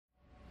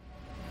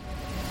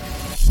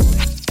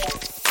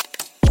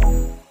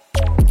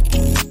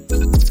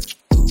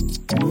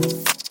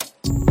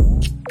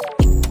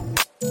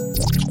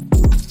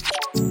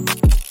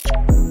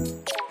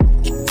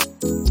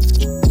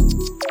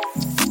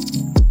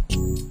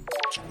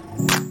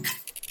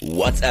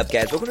What's up,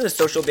 guys? Welcome to the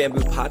Social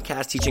Bamboo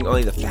Podcast, teaching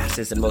only the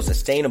fastest and most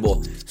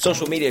sustainable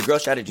social media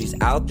growth strategies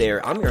out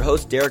there. I'm your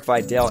host, Derek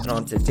Vidal, and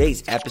on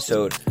today's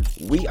episode,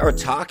 we are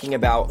talking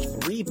about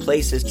 3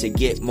 places to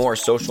get more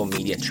social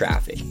media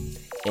traffic.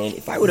 And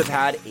if I would have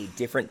had a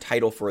different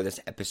title for this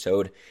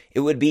episode,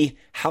 it would be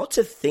how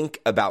to think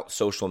about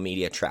social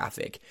media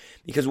traffic.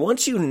 Because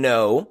once you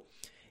know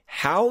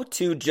how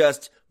to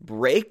just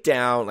break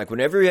down, like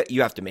whenever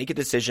you have to make a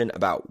decision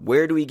about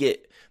where do we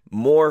get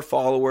more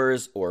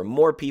followers or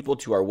more people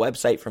to our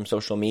website from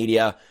social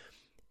media,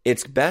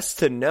 it's best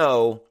to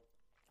know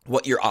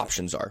what your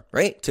options are,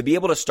 right? To be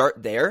able to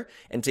start there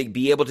and to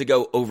be able to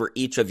go over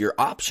each of your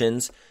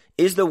options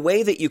is the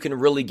way that you can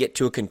really get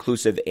to a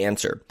conclusive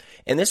answer.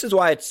 And this is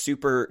why it's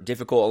super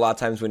difficult a lot of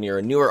times when you're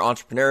a newer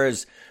entrepreneur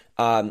is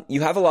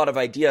you have a lot of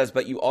ideas,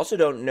 but you also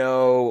don't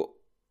know,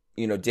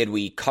 did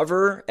we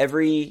cover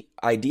every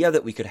idea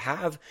that we could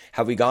have?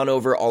 Have we gone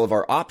over all of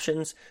our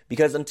options?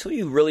 Because until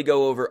you really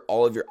go over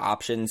all of your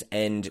options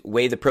and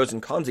weigh the pros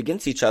and cons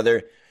against each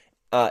other,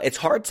 it's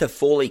hard to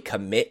fully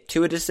commit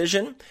to a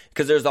decision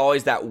because there's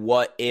always that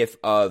what if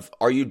of,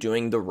 are you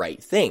doing the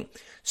right thing?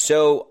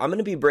 So I'm going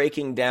to be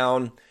breaking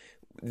down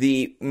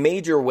the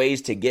major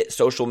ways to get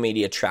social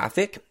media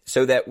traffic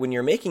so that when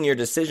you're making your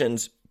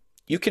decisions,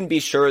 you can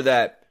be sure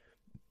that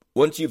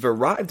once you've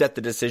arrived at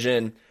the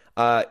decision,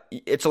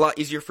 it's a lot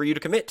easier for you to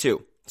commit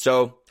to.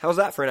 So how's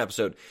that for an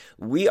episode?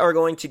 We are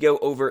going to go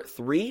over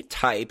 3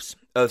 types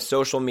of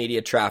social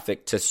media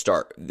traffic to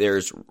start.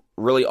 There's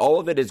really all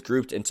of it is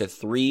grouped into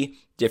 3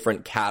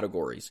 different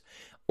categories: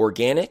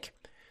 organic,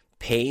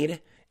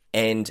 paid,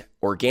 and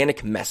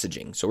organic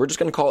messaging. So we're just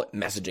going to call it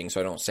messaging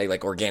so I don't say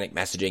like organic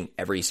messaging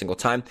every single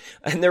time.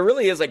 And there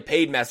really is like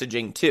paid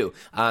messaging too.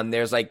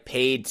 There's like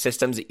paid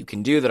systems that you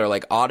can do that are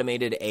like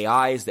automated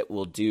AIs that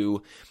will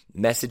do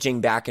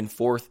messaging back and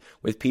forth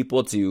with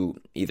people to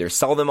either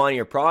sell them on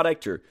your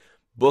product or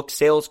book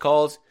sales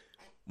calls.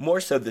 More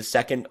so the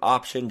second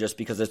option, just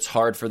because it's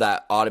hard for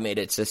that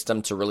automated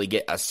system to really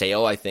get a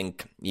sale. I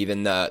think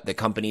even the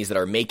companies that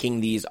are making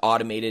these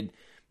automated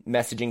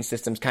messaging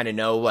systems kind of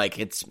know like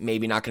it's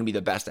maybe not going to be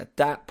the best at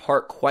that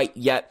part quite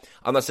yet,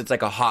 unless it's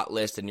like a hot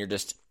list and you're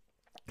just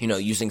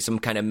using some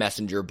kind of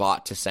messenger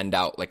bot to send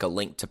out like a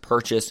link to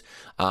purchase.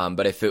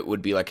 But if it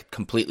would be like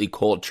completely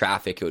cold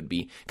traffic, it would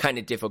be kind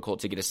of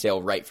difficult to get a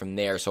sale right from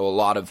there. So a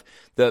lot of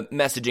the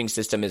messaging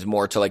system is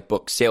more to like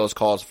book sales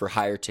calls for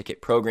higher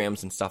ticket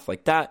programs and stuff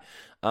like that.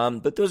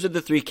 But those are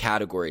the 3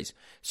 categories.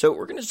 So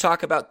we're going to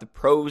talk about the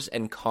pros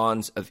and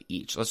cons of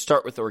each. Let's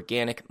start with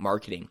organic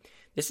marketing.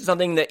 This is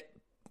something that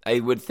I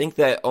would think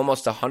that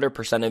almost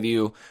 100% of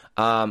you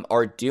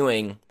are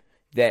doing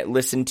that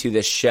listen to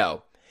this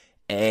show.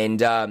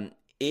 And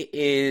it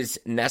is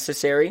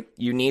necessary.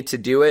 You need to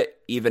do it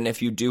even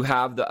if you do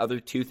have the other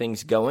 2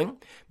 things going,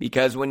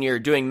 because when you're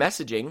doing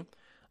messaging,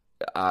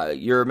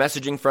 you're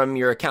messaging from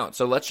your account.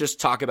 So let's just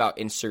talk about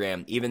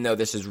Instagram, even though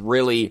this is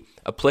really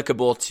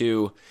applicable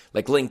to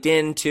like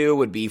LinkedIn too,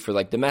 would be for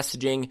like the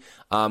messaging.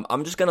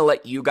 I'm just going to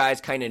let you guys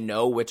kind of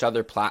know which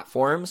other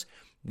platforms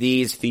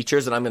these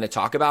features that I'm going to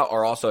talk about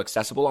are also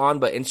accessible on,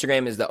 but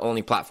Instagram is the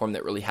only platform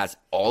that really has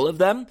all of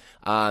them,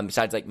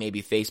 besides like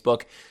maybe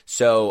Facebook.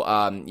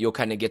 So you'll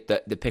kind of get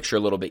the picture a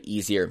little bit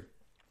easier.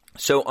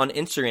 So on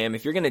Instagram,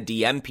 if you're going to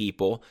DM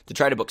people to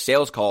try to book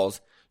sales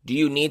calls, do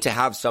you need to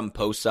have some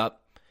posts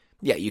up?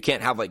 Yeah, you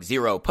can't have like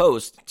 0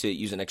 posts, to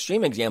use an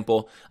extreme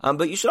example,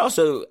 but you should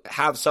also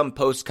have some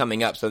posts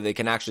coming up so they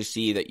can actually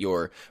see that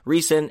you're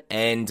recent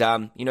and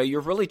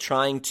you're really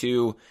trying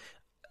to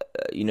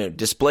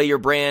display your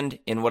brand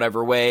in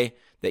whatever way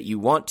that you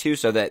want to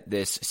so that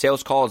this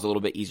sales call is a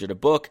little bit easier to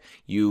book.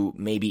 You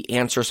maybe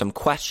answer some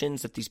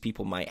questions that these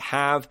people might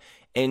have,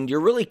 and you're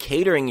really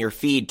catering your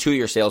feed to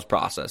your sales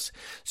process.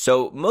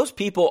 So most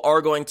people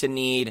are going to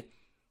need,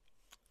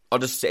 I'll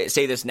just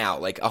say this now,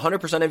 like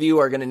 100% of you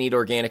are going to need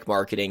organic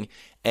marketing,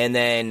 and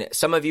then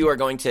some of you are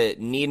going to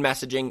need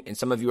messaging, and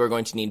some of you are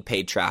going to need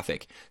paid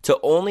traffic. To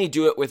only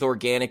do it with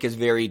organic is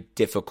very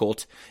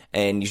difficult,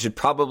 and you should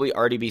probably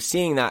already be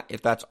seeing that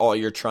if that's all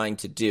you're trying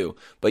to do.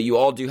 But you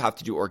all do have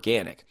to do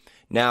organic.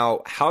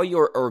 Now, how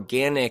your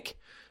organic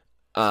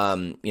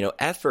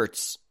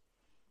efforts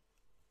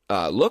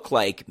look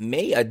like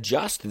may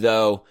adjust,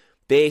 though,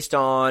 based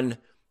on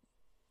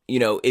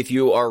if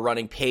you are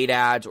running paid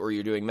ads or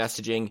you're doing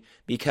messaging,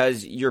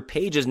 because your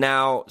page is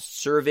now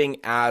serving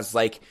as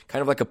like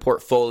kind of like a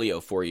portfolio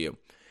for you.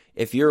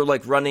 If you're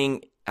like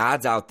running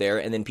ads out there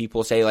and then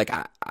people say like,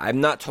 I'm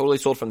not totally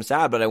sold from this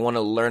ad, but I want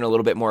to learn a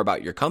little bit more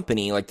about your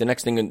company, like the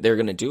next thing they're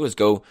going to do is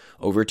go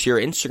over to your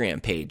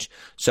Instagram page.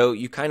 So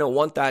you kind of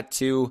want that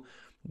to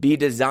be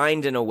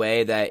designed in a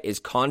way that is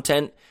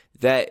content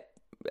that,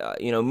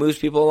 moves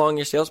people along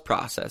your sales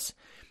process.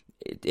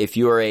 If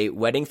you're a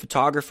wedding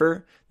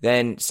photographer,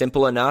 then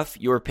simple enough,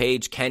 your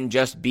page can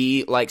just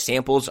be like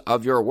samples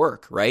of your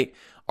work, right?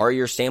 Are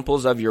your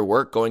samples of your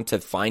work going to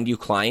find you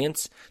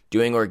clients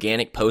doing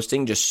organic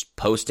posting, just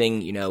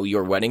posting,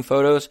 your wedding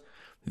photos?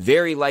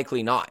 Very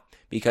likely not,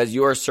 because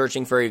you are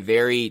searching for a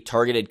very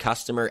targeted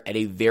customer at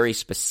a very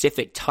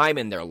specific time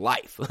in their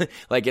life.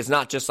 Like, it's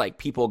not just like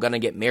people gonna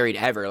get married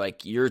ever.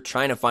 Like, you're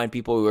trying to find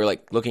people who are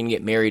like looking to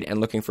get married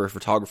and looking for a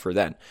photographer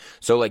then.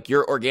 So like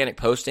your organic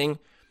posting,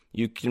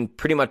 you can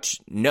pretty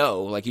much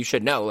know, like you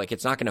should know, like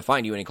it's not going to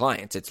find you any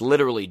clients. It's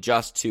literally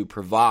just to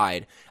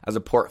provide as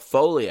a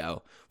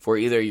portfolio for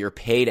either your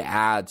paid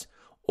ads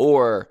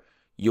or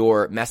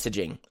your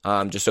messaging,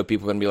 just so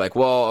people can be like,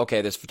 well,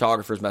 okay, this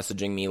photographer's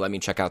messaging me, let me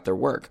check out their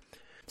work.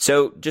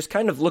 So just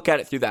kind of look at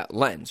it through that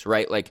lens,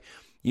 right? Like,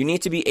 you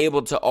need to be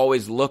able to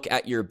always look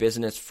at your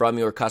business from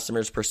your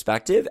customer's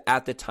perspective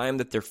at the time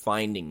that they're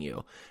finding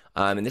you.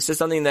 And this is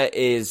something that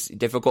is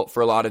difficult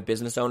for a lot of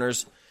business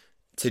owners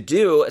to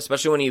do,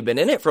 especially when you've been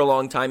in it for a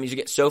long time, is you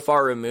get so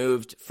far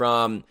removed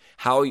from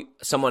how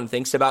someone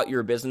thinks about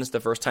your business the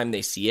first time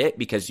they see it,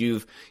 because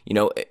you've,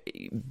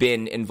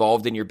 been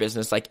involved in your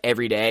business like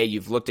every day.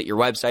 You've looked at your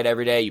website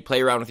every day. You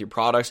play around with your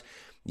products.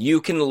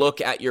 You can look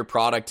at your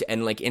product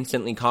and like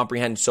instantly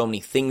comprehend so many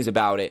things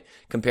about it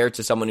compared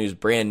to someone who's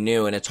brand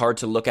new. And it's hard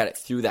to look at it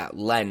through that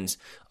lens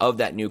of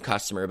that new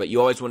customer, but you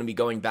always want to be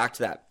going back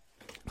to that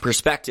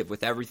perspective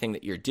with everything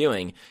that you're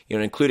doing,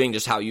 including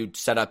just how you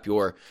set up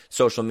your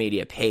social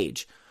media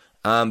page.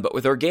 But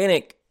with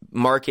organic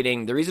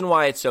marketing, the reason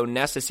why it's so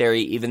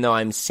necessary, even though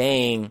I'm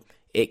saying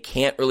it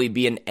can't really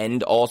be an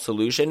end-all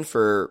solution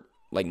for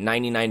like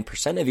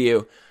 99% of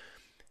you,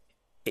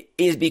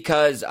 is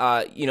because,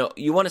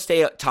 you want to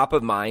stay top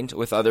of mind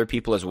with other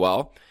people as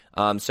well.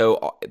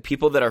 So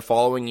people that are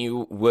following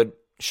you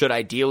should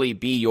ideally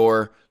be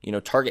your,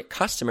 target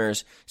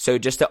customers. So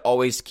just to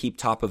always keep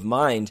top of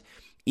mind,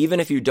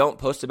 even if you don't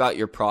post about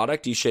your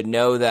product, you should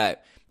know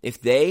that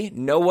if they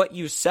know what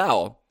you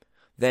sell,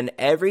 then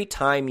every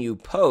time you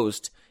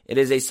post, it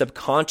is a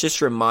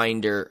subconscious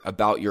reminder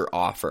about your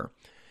offer.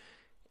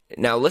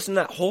 Now, listen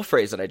to that whole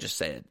phrase that I just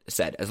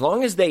said. As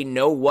long as they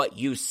know what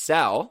you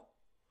sell,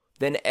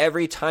 then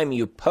every time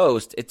you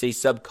post, it's a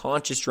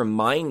subconscious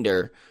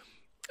reminder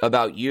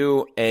about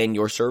you and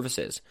your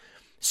services.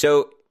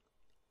 So,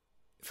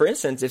 for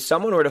instance, if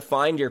someone were to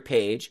find your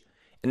page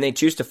and they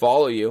choose to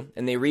follow you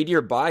and they read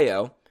your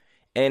bio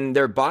and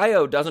their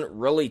bio doesn't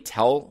really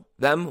tell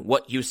them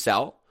what you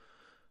sell,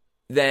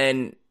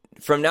 then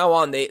from now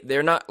on,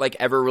 they're not like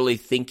ever really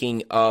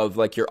thinking of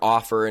like your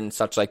offer and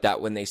such like that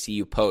when they see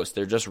you post.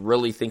 They're just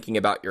really thinking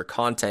about your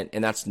content,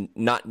 and that's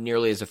not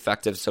nearly as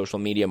effective social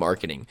media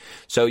marketing.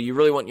 So you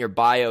really want your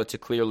bio to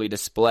clearly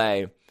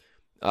display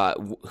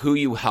who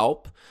you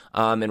help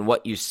and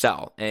what you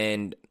sell.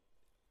 And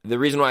the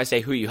reason why I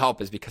say who you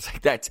help is because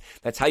like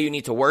that's how you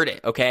need to word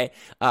it, okay?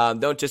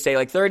 Don't just say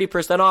like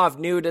 30% off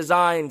new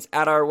designs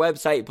at our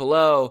website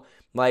below.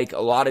 Like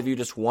a lot of you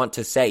just want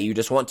to say, you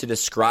just want to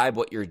describe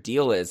what your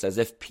deal is as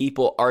if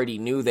people already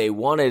knew they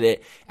wanted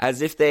it,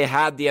 as if they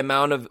had the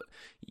amount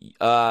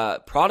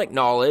of product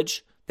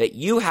knowledge that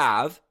you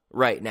have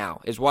right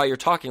now is why you're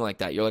talking like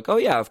that. You're like, oh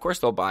yeah, of course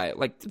they'll buy it.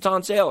 Like it's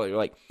on sale. You're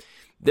like,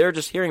 they're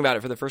just hearing about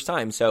it for the first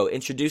time. So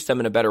introduce them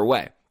in a better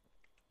way.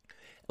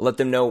 Let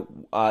them know,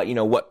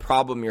 what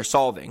problem you're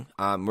solving.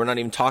 We're not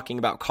even talking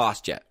about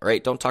cost yet,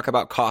 right? Don't talk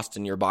about cost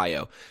in your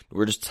bio.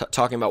 We're just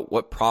talking about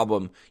what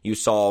problem you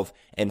solve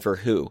and for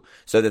who,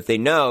 so that they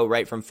know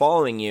right from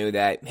following you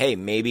that, hey,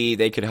 maybe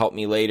they could help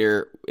me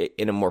later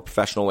in a more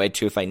professional way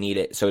too if I need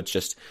it. So it's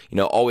just,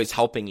 always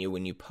helping you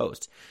when you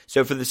post.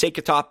 So for the sake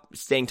of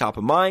staying top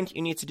of mind,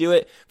 you need to do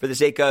it. For the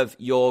sake of,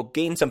 you'll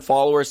gain some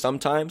followers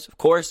sometimes, of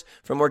course,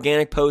 from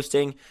organic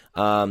posting,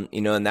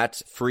 and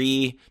that's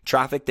free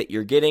traffic that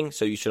you're getting.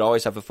 So you should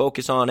always have a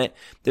focus on it.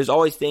 There's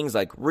always things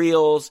like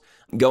reels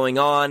going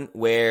on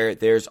where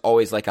there's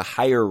always like a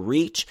higher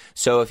reach.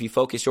 So if you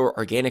focus your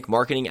organic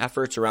marketing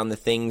efforts around the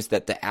things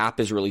that the app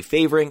is really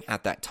favoring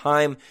at that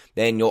time,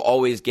 then you'll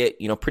always get,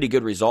 pretty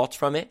good results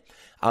from it.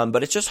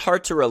 But it's just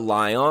hard to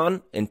rely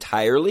on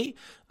entirely,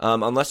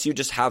 unless you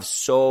just have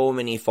so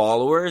many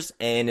followers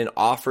and an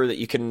offer that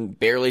you can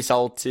barely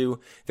sell to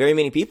very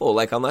many people.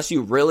 Like unless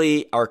you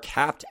really are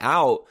capped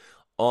out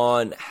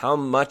on how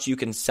much you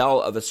can sell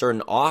of a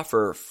certain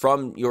offer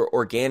from your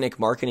organic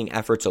marketing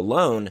efforts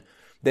alone,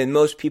 then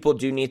most people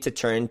do need to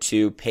turn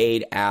to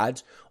paid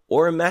ads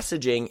or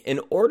messaging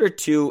in order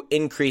to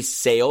increase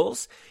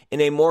sales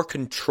in a more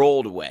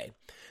controlled way.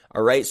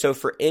 All right. So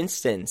for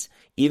instance,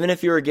 even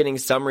if you were getting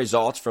some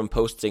results from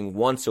posting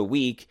once a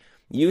week,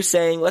 you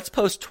saying, let's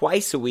post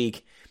twice a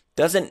week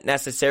doesn't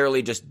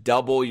necessarily just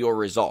double your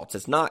results.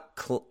 It's not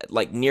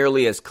like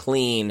nearly as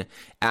clean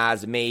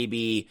as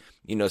maybe,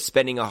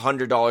 spending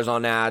 $100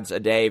 on ads a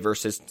day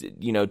versus,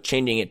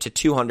 changing it to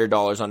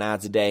 $200 on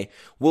ads a day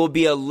will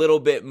be a little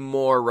bit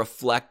more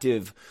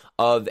reflective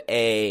of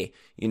a,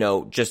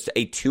 just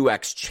a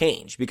 2x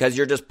change, because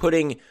you're just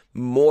putting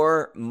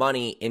more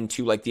money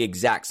into like the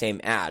exact same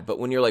ad. But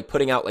when you're like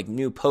putting out like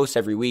new posts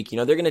every week,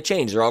 they're going to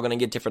change. They're all going to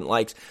get different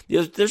likes.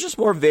 There's just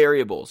more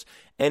variables,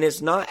 and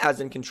it's not as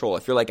in control.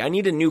 If you're like, I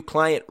need a new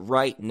client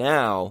right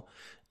now,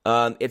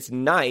 it's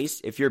nice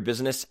if your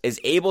business is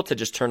able to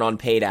just turn on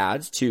paid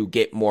ads to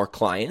get more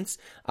clients.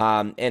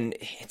 And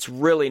it's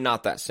really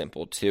not that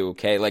simple too.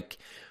 Okay. Like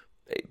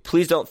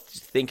please don't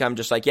think I'm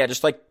just like, yeah,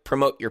 just like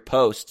promote your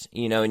post,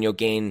 and you'll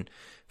gain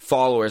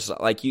followers.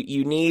 Like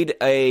you need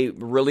a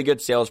really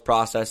good sales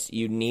process.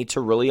 You need to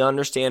really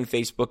understand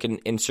Facebook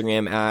and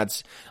Instagram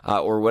ads,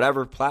 or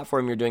whatever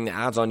platform you're doing the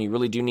ads on. You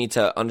really do need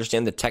to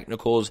understand the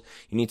technicals.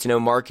 You need to know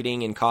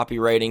marketing and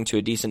copywriting to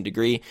a decent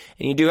degree.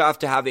 And you do have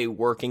to have a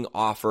working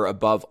offer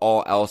above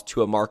all else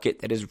to a market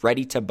that is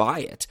ready to buy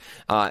it.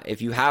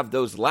 If you have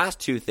those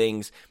last two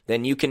things,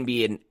 then you can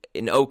be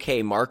an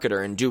okay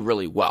marketer and do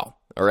really well.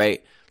 All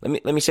right.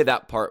 Let me say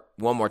that part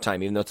one more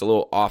time, even though it's a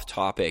little off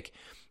topic.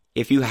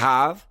 If you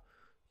have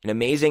an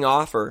amazing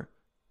offer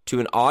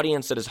to an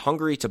audience that is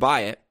hungry to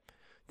buy it,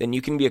 then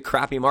you can be a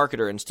crappy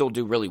marketer and still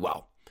do really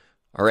well.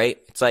 All right?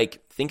 It's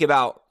like, think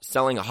about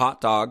selling hot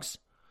dogs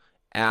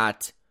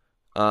at,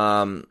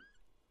 like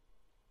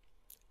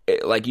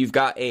you've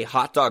got a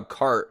hot dog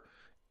cart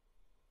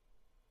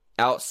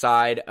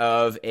outside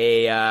of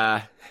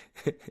a,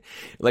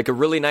 like a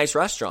really nice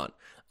restaurant.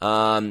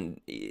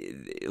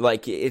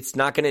 Like it's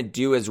not going to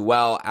do as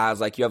well as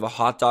like you have a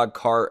hot dog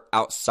cart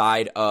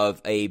outside of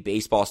a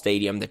baseball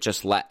stadium that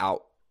just let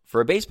out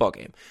for a baseball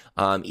game.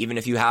 Even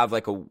if you have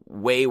like a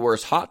way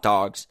worse hot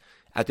dogs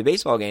at the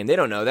baseball game, they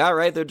don't know that,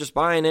 right? They're just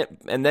buying it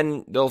and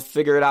then they'll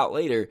figure it out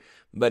later.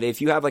 But if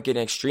you have like an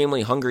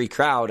extremely hungry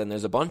crowd and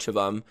there's a bunch of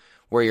them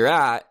where you're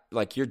at,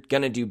 like you're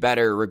going to do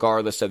better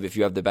regardless of if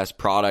you have the best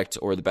product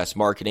or the best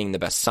marketing, the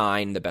best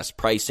sign, the best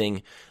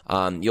pricing.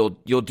 You'll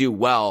do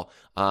well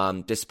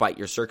despite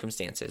your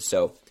circumstances.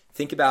 So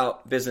think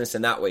about business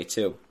in that way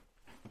too.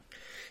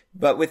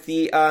 But with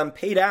the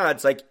paid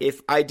ads, like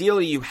if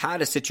ideally you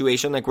had a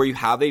situation like where you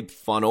have a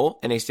funnel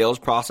and a sales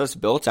process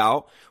built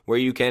out where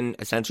you can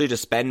essentially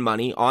just spend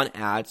money on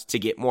ads to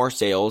get more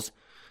sales,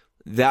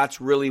 that's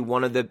really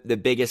one of the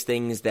biggest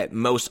things that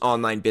most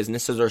online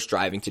businesses are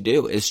striving to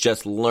do is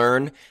just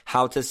learn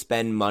how to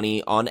spend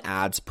money on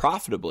ads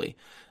profitably.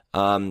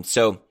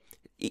 So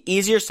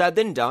easier said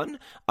than done.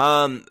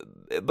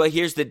 But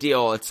here's the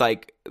deal. It's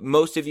like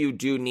most of you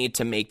do need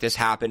to make this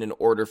happen in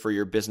order for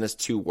your business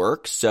to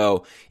work.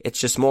 So it's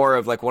just more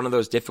of like one of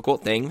those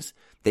difficult things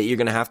that you're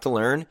going to have to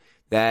learn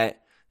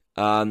that,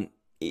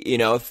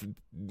 if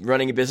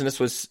running a business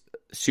was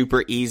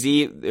super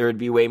easy, there would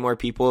be way more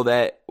people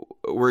that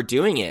were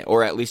doing it,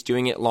 or at least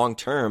doing it long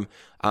term.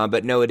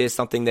 But no, it is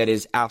something that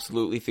is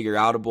absolutely figure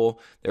outable.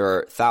 There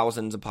are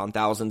thousands upon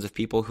thousands of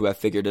people who have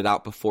figured it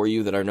out before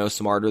you that are no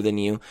smarter than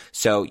you.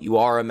 So you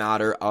are a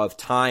matter of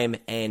time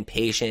and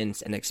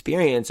patience and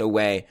experience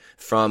away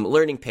from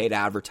learning paid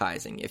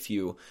advertising, if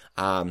you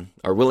are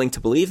willing to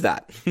believe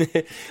that.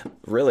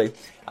 Really.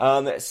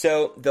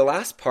 So the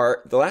last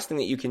thing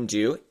that you can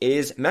do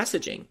is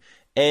messaging.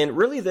 And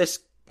really this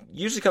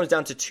usually comes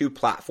down to two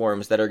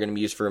platforms that are going to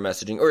be used for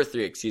messaging, or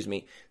three,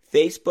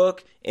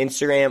 Facebook,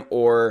 Instagram,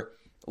 or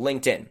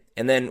LinkedIn.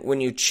 And then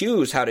when you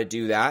choose how to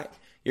do that,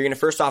 you're going to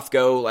first off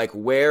go like,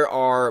 where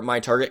are my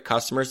target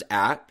customers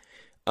at?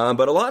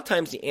 But a lot of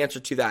times the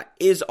answer to that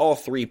is all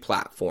three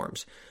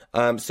platforms.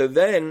 So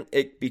then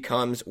it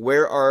becomes,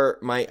 where are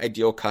my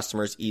ideal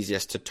customers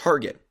easiest to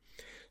target?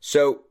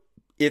 So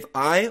if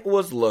I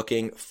was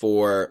looking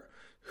for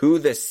who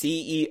the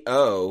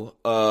CEO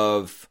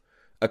of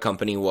a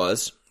company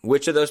was,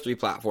 which of those three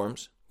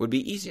platforms would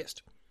be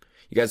easiest?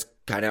 You guys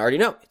kind of already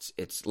know.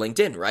 It's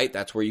LinkedIn, right?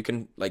 That's where you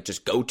can like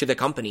just go to the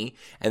company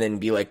and then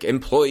be like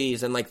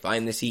employees and like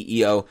find the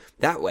CEO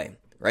that way,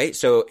 right?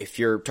 So if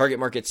your target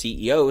market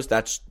CEOs,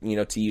 that's,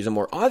 to use a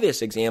more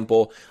obvious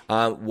example,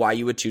 why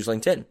you would choose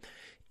LinkedIn.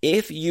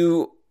 If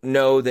you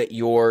know that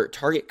your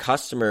target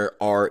customer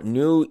are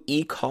new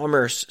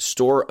e-commerce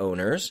store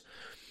owners,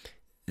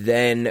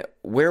 then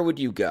where would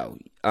you go?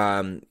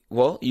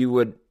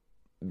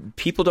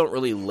 People don't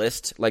really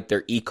list like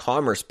their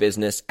e-commerce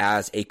business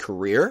as a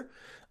career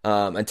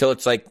until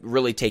it's like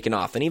really taken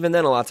off. And even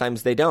then, a lot of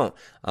times they don't,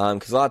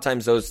 because a lot of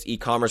times those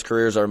e-commerce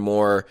careers are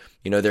more,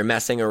 they're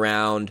messing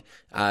around,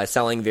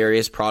 selling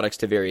various products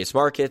to various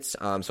markets.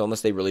 So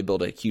unless they really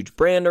build a huge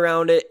brand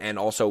around it and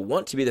also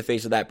want to be the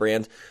face of that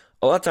brand,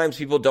 a lot of times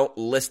people don't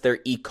list their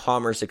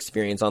e-commerce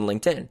experience on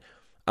LinkedIn.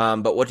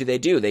 But what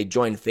do? They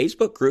join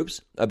Facebook groups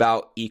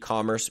about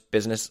e-commerce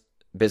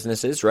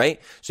businesses, right?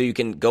 So you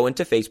can go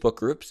into Facebook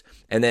groups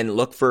and then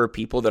look for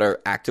people that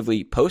are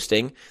actively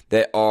posting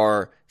that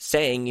are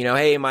saying,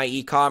 hey, my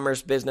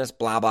e-commerce business,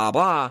 blah, blah,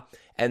 blah.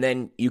 And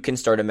then you can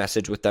start a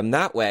message with them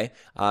that way.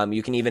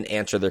 You can even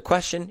answer their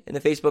question in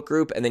the Facebook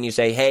group. And then you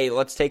say, hey,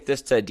 let's take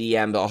this to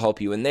DM. I'll help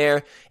you in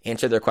there.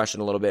 Answer their question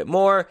a little bit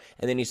more.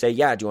 And then you say,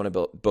 yeah, do you want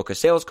to book a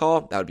sales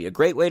call? That would be a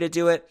great way to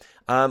do it.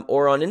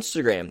 Or on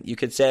Instagram, you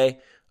could say,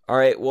 all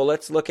right, well,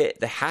 let's look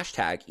at the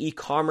hashtag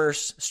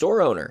e-commerce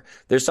store owner.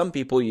 There's some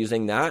people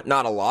using that,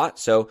 not a lot.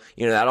 So,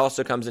 that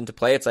also comes into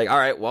play. It's like, all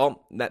right,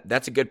 well,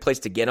 that's a good place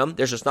to get them.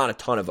 There's just not a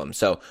ton of them.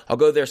 So I'll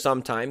go there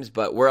sometimes,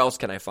 but where else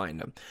can I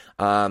find them?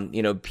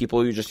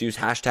 People who just use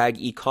hashtag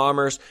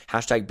e-commerce,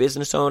 hashtag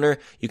business owner,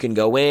 you can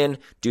go in,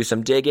 do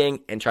some digging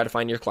and try to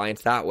find your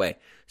clients that way.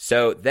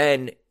 So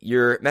then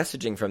you're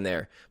messaging from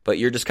there, but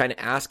you're just kind of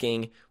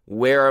asking,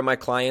 where are my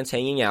clients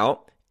hanging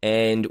out?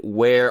 and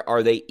where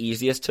are they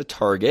easiest to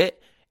target,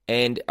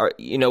 and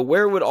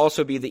where would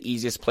also be the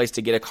easiest place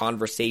to get a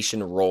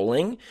conversation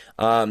rolling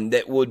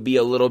that would be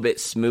a little bit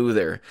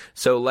smoother.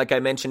 So like I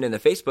mentioned in the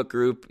Facebook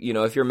group,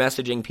 if you're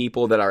messaging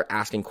people that are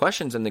asking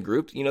questions in the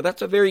group,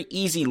 that's a very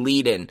easy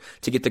lead in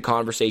to get the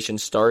conversation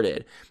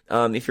started.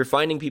 If you're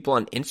finding people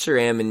on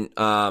Instagram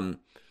and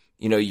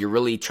you're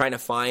really trying to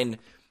find,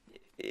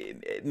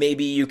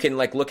 maybe you can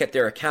look at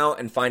their account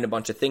and find a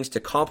bunch of things to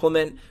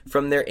compliment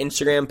from their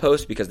Instagram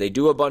post because they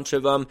do a bunch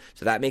of them.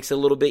 So that makes it a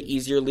little bit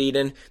easier lead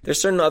in.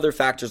 There's certain other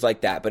factors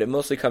like that, but it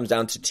mostly comes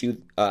down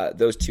to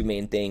those two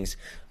main things.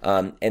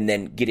 And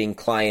then getting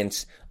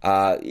clients,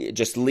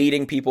 just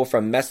leading people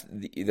from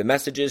the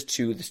messages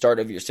to the start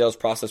of your sales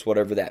process,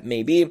 whatever that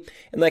may be.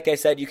 And like I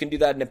said, you can do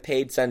that in a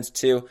paid sense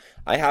too.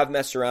 I have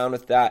messed around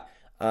with that.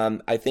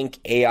 I think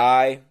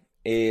AI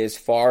is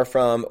far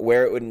from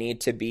where it would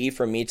need to be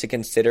for me to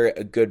consider it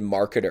a good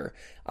marketer.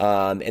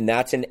 And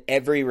that's in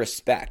every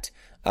respect.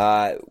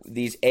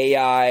 These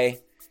AI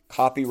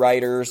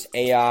copywriters,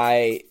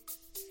 AI,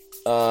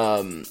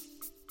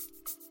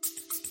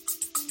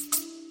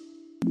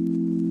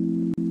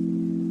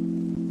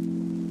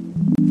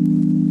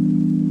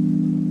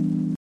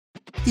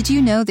 Did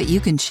you know that you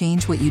can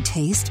change what you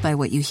taste by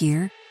what you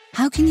hear?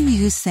 How can you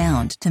use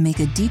sound to make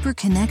a deeper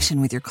connection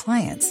with your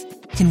clients?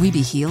 Can we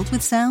be healed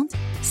with sound?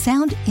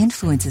 Sound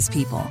influences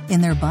people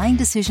in their buying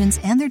decisions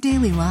and their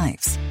daily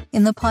lives.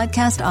 In the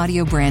podcast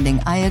Audio Branding,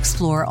 I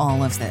explore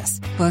all of this,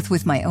 both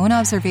with my own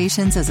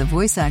observations as a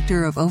voice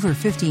actor of over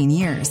 15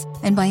 years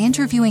and by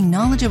interviewing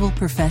knowledgeable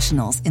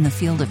professionals in the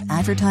field of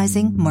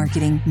advertising,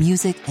 marketing,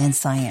 music, and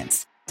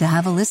science. To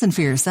have a listen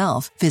for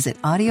yourself,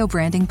 visit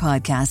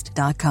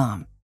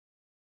audiobrandingpodcast.com.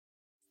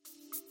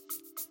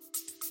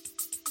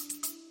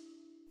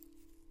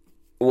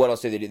 What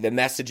else do they do? The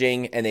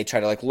messaging, and they try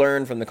to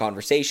learn from the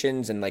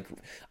conversations and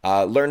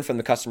learn from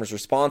the customer's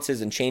responses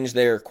and change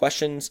their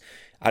questions.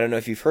 I don't know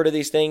if you've heard of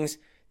these things.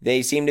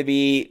 They seem to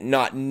be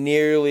not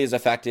nearly as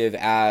effective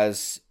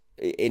as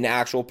an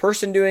actual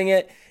person doing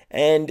it.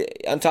 And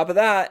on top of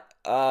that,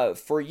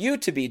 for you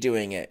to be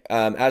doing it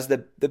as the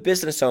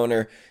business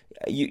owner,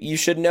 you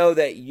should know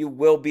that you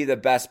will be the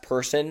best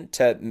person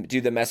to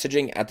do the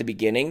messaging at the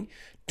beginning.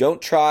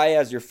 Don't try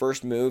as your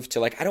first move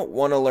to I don't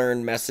want to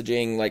learn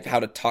messaging, how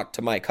to talk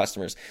to my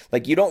customers.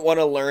 You don't want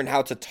to learn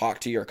how to talk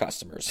to your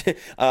customers.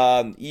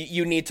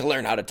 You need to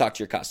learn how to talk to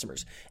your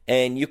customers.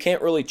 And you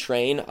can't really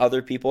train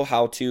other people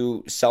how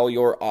to sell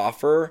your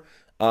offer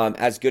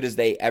as good as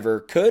they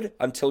ever could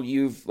until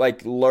you've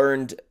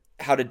learned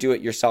how to do it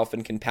yourself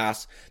and can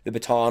pass the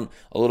baton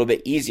a little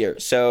bit easier.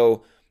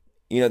 So,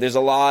 there's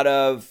a lot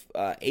of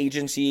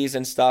agencies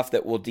and stuff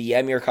that will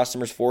DM your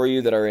customers for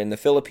you that are in the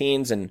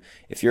Philippines. And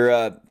if you're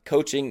a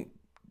coaching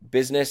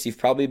business, you've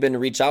probably been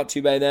reached out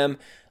to by them.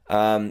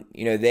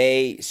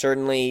 They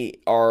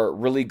certainly are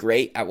really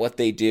great at what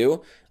they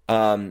do.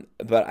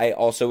 But I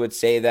also would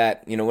say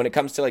that, when it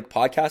comes to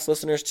podcast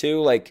listeners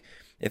too,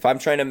 if I'm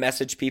trying to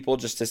message people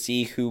just to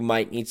see who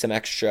might need some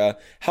extra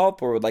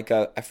help or would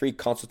a free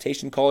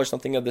consultation call or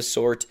something of the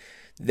sort,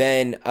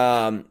 then,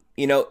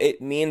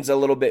 it means a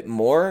little bit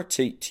more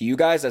to you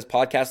guys as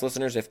podcast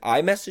listeners if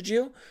I message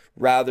you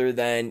rather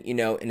than,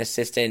 an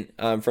assistant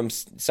from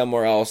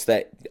somewhere else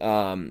that,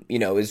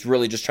 is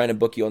really just trying to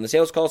book you on the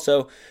sales call.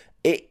 So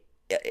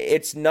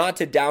it's not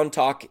to down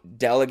talk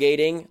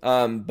delegating,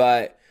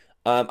 but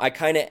I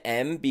kind of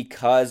am,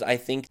 because I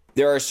think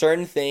there are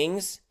certain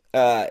things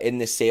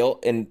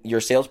in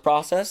your sales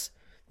process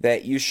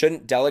that you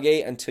shouldn't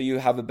delegate until you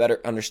have a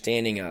better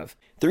understanding of.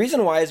 The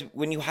reason why is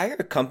when you hire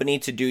a company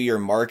to do your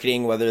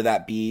marketing, whether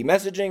that be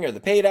messaging or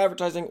the paid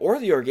advertising or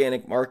the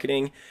organic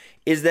marketing,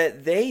 is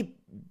that they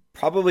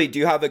probably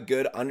do have a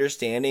good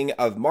understanding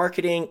of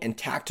marketing and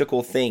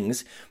tactical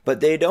things, but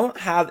they don't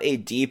have a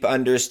deep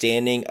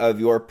understanding of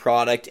your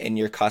product and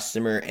your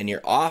customer and your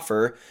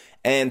offer.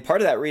 And part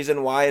of that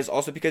reason why is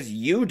also because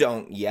you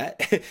don't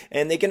yet,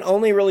 and they can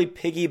only really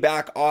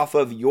piggyback off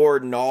of your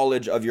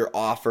knowledge of your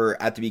offer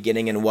at the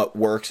beginning and what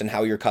works and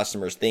how your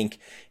customers think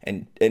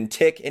and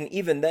tick. And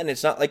even then,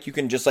 it's not like you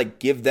can just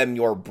give them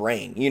your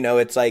brain.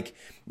 It's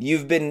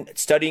you've been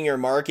studying your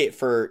market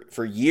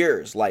for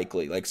years,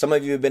 likely. Some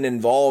of you have been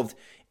involved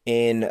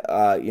in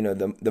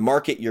the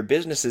market your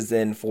business is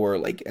in for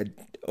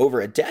over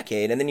a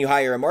decade, and then you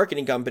hire a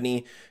marketing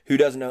company who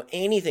doesn't know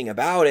anything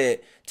about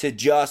it to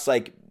just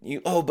but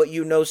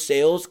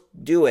sales,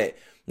 do it.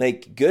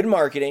 Good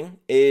marketing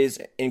is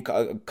in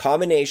a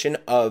combination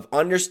of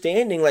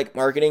understanding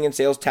marketing and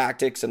sales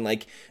tactics and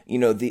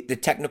the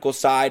technical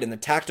side and the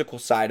tactical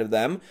side of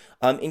them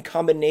in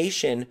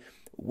combination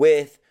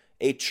with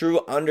a true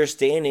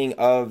understanding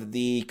of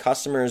the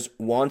customer's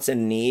wants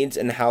and needs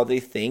and how they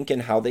think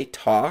and how they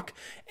talk,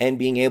 and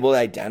being able to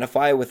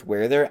identify with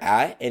where they're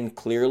at and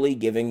clearly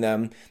giving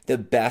them the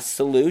best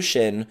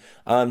solution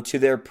to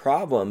their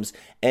problems.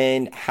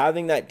 And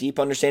having that deep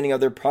understanding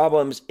of their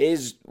problems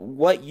is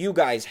what you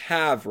guys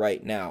have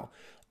right now.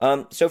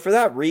 So for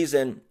that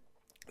reason,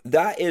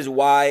 that is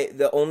why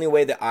the only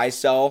way that I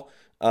sell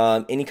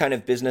any kind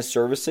of business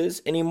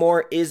services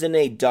anymore is in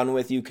a done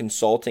with you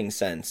consulting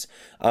sense.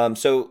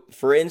 So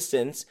for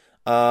instance,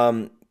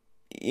 on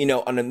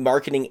the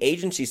marketing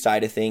agency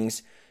side of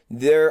things,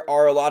 there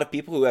are a lot of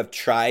people who have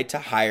tried to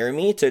hire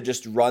me to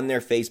just run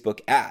their Facebook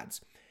ads.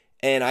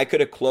 And I could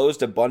have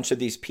closed a bunch of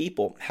these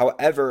people.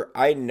 However,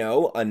 I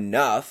know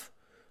enough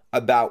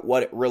about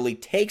what it really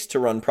takes to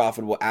run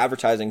profitable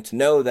advertising to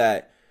know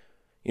that,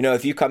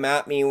 if you come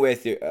at me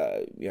with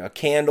a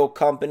candle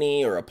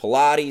company or a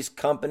Pilates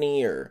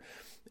company or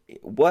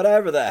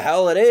whatever the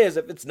hell it is,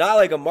 if it's not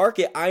like a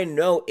market I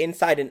know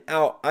inside and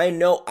out, I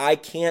know I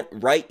can't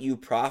write you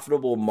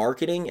profitable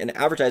marketing and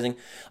advertising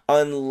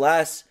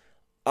unless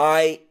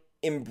I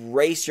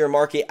embrace your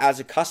market as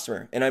a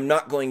customer. And I'm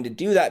not going to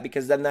do that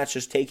because then that's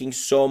just taking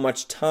so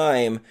much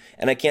time,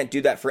 and I can't do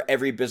that for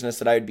every business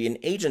that I would be an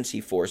agency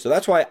for. So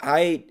that's why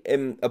I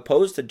am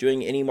opposed to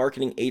doing any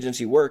marketing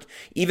agency work,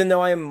 even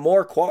though I am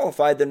more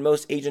qualified than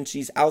most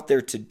agencies out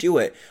there to do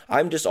it.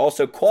 I'm just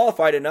also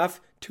qualified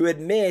enough to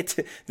admit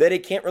that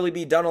it can't really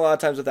be done a lot of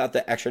times without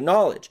the extra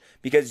knowledge,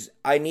 because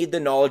I need the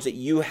knowledge that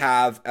you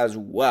have as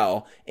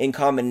well in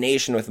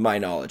combination with my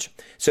knowledge.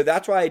 So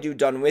that's why I do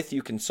done with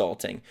you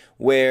consulting,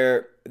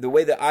 where the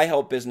way that I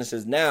help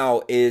businesses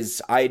now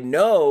is I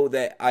know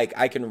that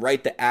I can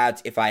write the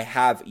ads if I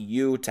have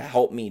you to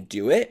help me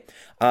do it.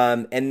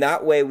 And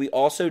that way we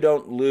also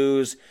don't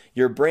lose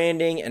your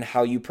branding and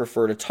how you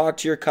prefer to talk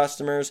to your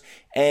customers.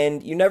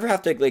 And you never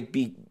have to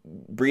be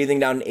breathing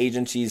down an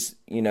agency's,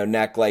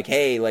 neck like,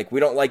 hey, we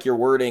don't like your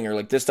wording,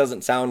 or this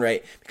doesn't sound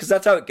right, because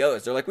that's how it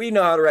goes. They're like, we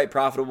know how to write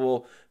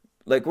profitable,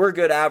 we're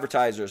good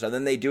advertisers, and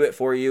then they do it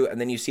for you, and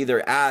then you see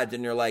their ads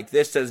and you're like,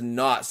 this does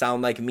not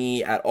sound like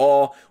me at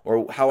all,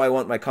 or how I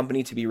want my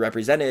company to be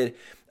represented.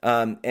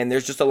 And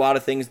there's just a lot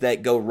of things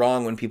that go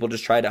wrong when people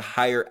just try to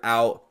hire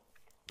out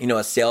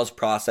a sales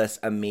process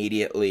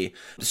immediately.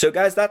 So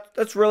guys,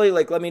 that's really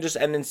let me just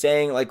end in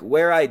saying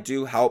where I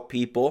do help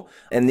people.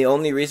 And the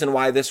only reason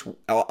why this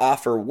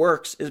offer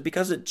works is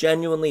because it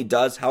genuinely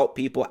does help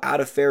people at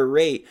a fair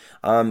rate.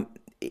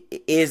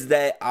 Is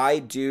that I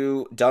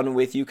do done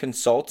with you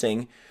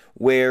consulting,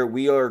 where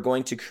we are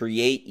going to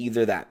create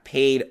either that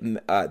paid,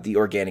 the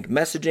organic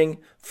messaging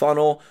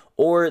funnel,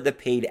 or the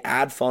paid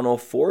ad funnel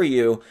for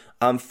you,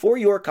 for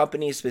your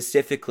company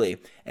specifically.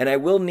 And I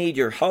will need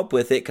your help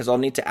with it because I'll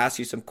need to ask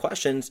you some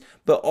questions.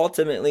 But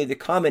ultimately, the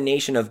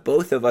combination of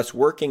both of us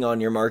working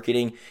on your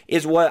marketing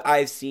is what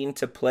I've seen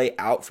to play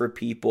out for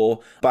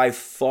people by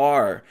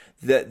far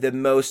the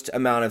most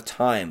amount of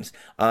times.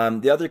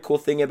 The other cool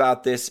thing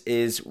about this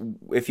is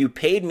if you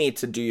paid me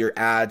to do your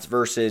ads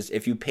versus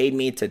if you paid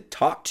me to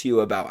talk to you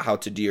about how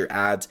to do your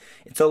ads,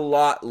 it's a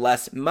lot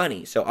less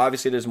money. So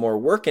obviously there's more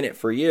work in it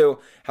for you.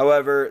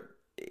 However,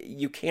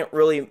 you can't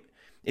really,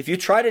 if you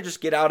try to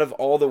just get out of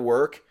all the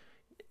work,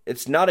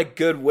 it's not a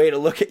good way to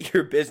look at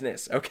your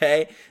business,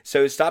 okay?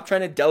 So stop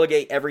trying to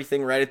delegate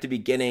everything right at the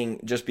beginning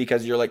just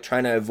because you're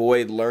trying to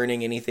avoid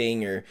learning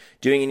anything or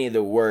doing any of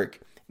the work.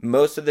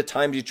 Most of the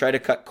times you try to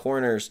cut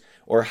corners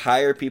or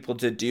hire people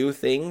to do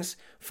things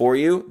for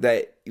you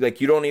that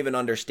you don't even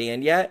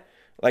understand yet.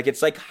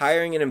 It's like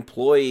hiring an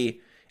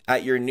employee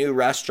at your new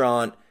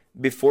restaurant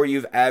before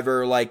you've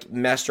ever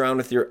messed around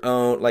with your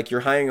own,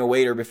 you're hiring a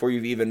waiter before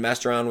you've even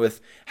messed around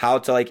with how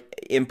to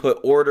input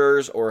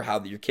orders or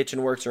how your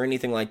kitchen works or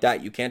anything like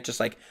that. You can't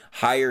just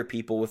hire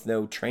people with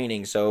no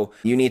training. So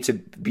you need to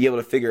be able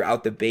to figure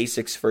out the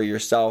basics for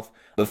yourself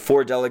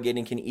before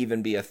delegating can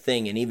even be a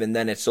thing. And even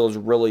then, it still is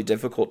really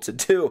difficult to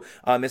do,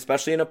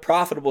 especially in a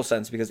profitable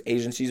sense, because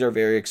agencies are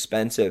very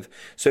expensive.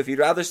 So if you'd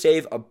rather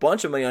save a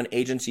bunch of money on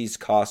agencies'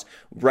 costs,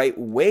 write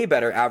way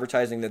better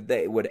advertising than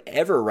they would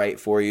ever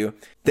write for you,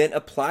 then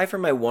apply for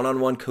my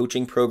one-on-one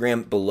coaching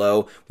program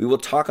below. We will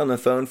talk on the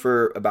phone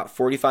for about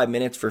 45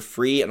 minutes for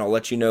free, and I'll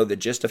let you know the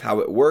gist of how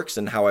it works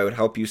and how I would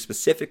help you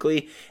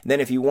specifically. And then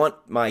if you want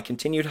my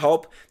continued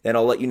help, then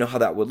I'll let you know how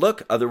that would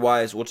look.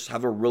 Otherwise, we'll just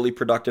have a really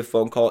productive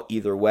phone call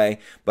either way.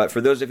 But for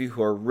those of you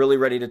who are really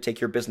ready to take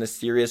your business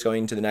serious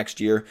going into the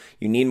next year,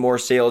 you need more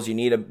sales, you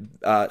need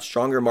a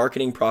stronger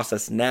marketing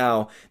process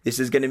now, this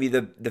is going to be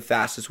the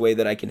fastest way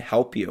that I can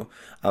help you.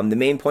 The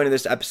main point of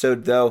this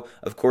episode, though,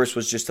 of course,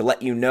 was just to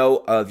let you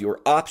know of your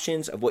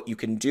options, of what you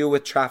can do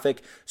with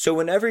traffic. So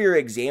whenever you're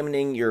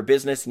examining your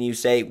business and you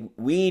say,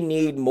 we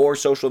need more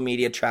social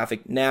media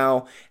traffic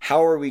now,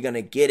 how are we going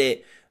to get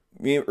it?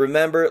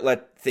 Remember,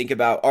 let's think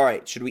about, all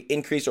right, should we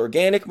increase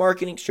organic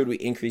marketing? Should we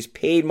increase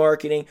paid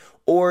marketing?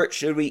 Or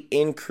should we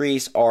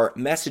increase our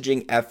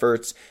messaging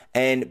efforts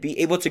and be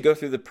able to go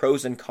through the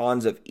pros and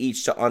cons of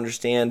each to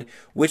understand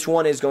which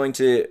one is going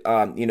to,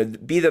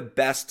 be the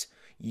best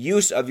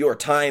use of your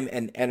time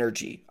and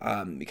energy,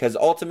 because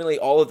ultimately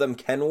all of them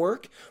can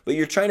work, but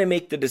you're trying to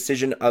make the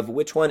decision of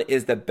which one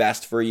is the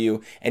best for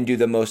you and do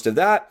the most of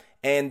that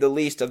and the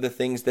least of the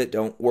things that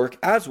don't work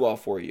as well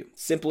for you.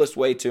 Simplest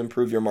way to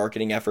improve your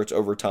marketing efforts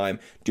over time.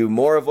 Do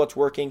more of what's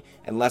working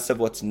and less of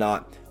what's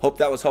not. Hope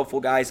that was helpful,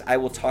 guys. I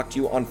will talk to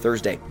you on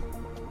Thursday.